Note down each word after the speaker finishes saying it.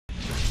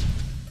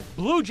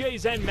Blue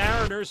Jays and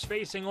Mariners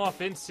facing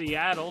off in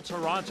Seattle.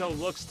 Toronto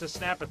looks to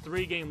snap a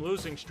 3-game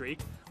losing streak.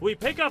 We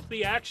pick up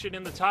the action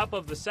in the top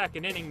of the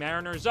second inning.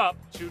 Mariners up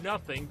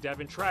 2-0.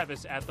 Devin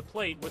Travis at the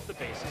plate with the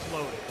bases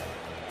loaded.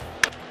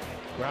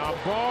 Ground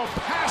ball,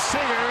 pass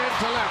Singer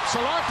into left.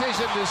 Solante's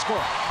in to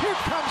score. Here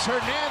comes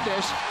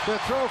Hernandez. The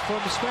throw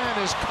from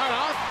Span is cut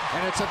off,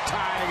 and it's a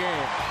tie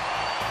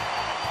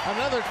game.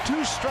 Another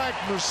 2-strike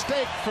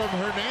mistake from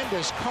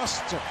Hernandez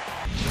costs him.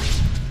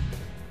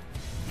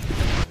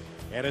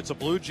 And it's a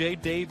Blue Jay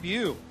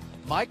debut.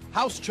 Mike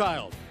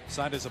Housechild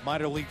signed as a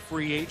minor league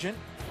free agent.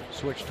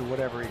 Switch to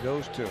whatever he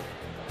goes to.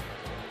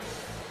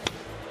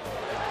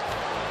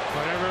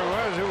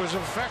 Whatever it was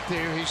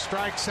effective. He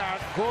strikes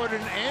out Gordon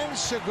and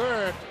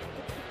Segura.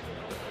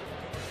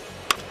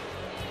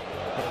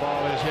 The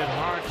ball is hit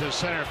hard to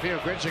center field.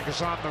 Grichuk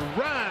is on the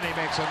run. He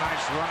makes a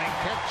nice running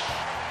catch.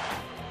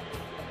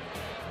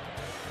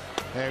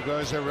 There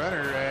goes the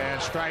runner,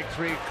 and strike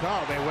 3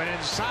 called. They went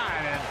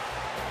inside, and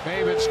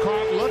Maven's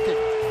caught looking.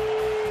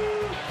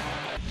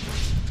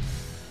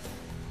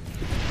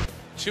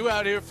 2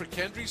 out here for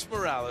Kendrys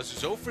Morales, who's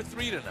 0 for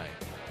 3 tonight.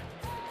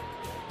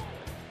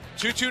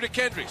 2-2 to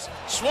Kendrys.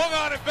 Swung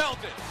on and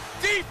belted.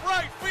 Deep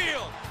right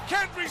field.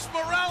 Kendrys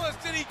Morales,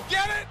 did he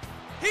get it?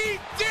 He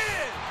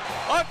did!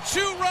 A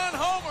 2-run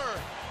homer.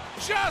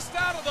 Just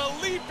out of the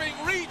leaping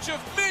reach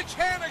of Mitch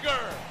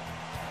Haniger.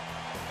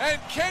 And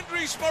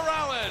Kendrys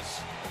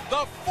Morales,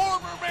 the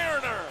former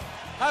Mariner,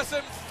 has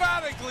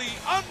emphatically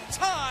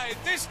untied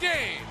this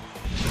game.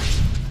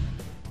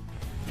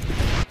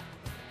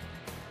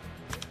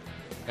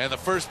 And the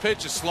first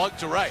pitch is slugged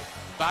to right.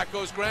 Back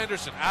goes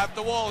Granderson at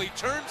the wall. He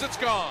turns, it's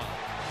gone.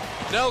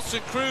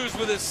 Nelson Cruz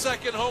with his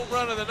 2nd home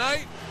run of the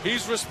night.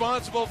 He's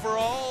responsible for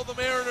all the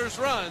Mariners'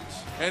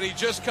 runs, and he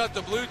just cut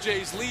the Blue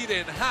Jays' lead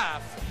in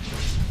half.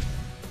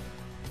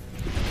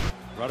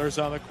 Runners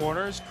on the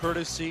corners,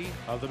 courtesy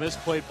of the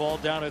misplayed ball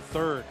down at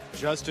third.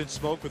 Justin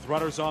Smoke with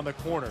runners on the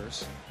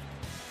corners.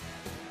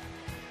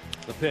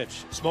 The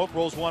pitch. Smoke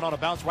rolls one on a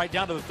bounce right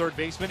down to the third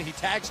baseman. He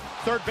tags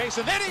third base,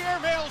 and then he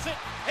airmails it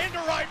into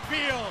right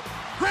field.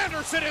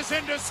 Granderson is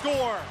in to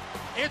score.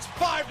 It's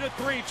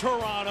 5-3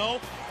 Toronto.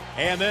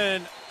 And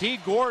then D.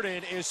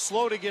 Gordon is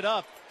slow to get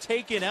up,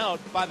 taken out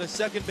by the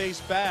second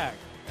base bag.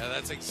 And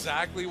that's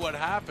exactly what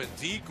happened.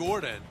 D.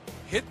 Gordon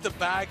hit the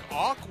bag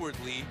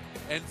awkwardly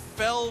and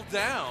fell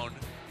down.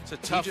 It's a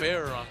tough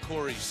error on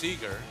Corey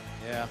Seager.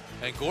 Yeah.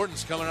 And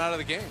Gordon's coming out of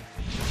the game.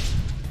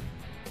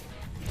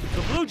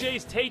 The Blue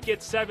Jays take it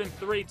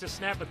 7-3 to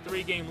snap a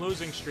 3-game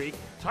losing streak.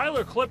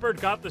 Tyler Clippard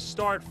got the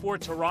start for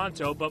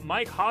Toronto, but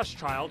Mike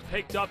Housechild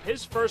picked up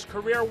his first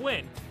career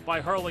win by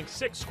hurling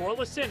 6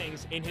 scoreless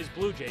innings in his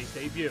Blue Jays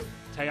debut.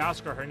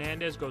 Teoscar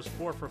Hernandez goes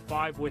 4 for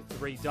 5 with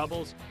 3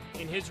 doubles.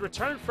 In his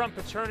return from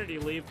paternity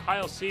leave,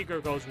 Kyle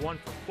Seager goes 1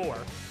 for 4.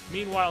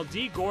 Meanwhile,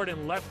 D.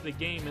 Gordon left the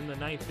game in the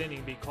 9th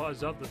inning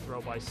because of the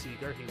throw by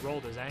Seager. He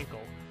rolled his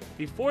ankle.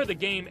 Before the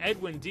game,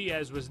 Edwin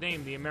Diaz was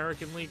named the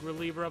American League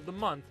Reliever of the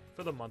Month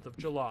for the month of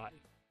July.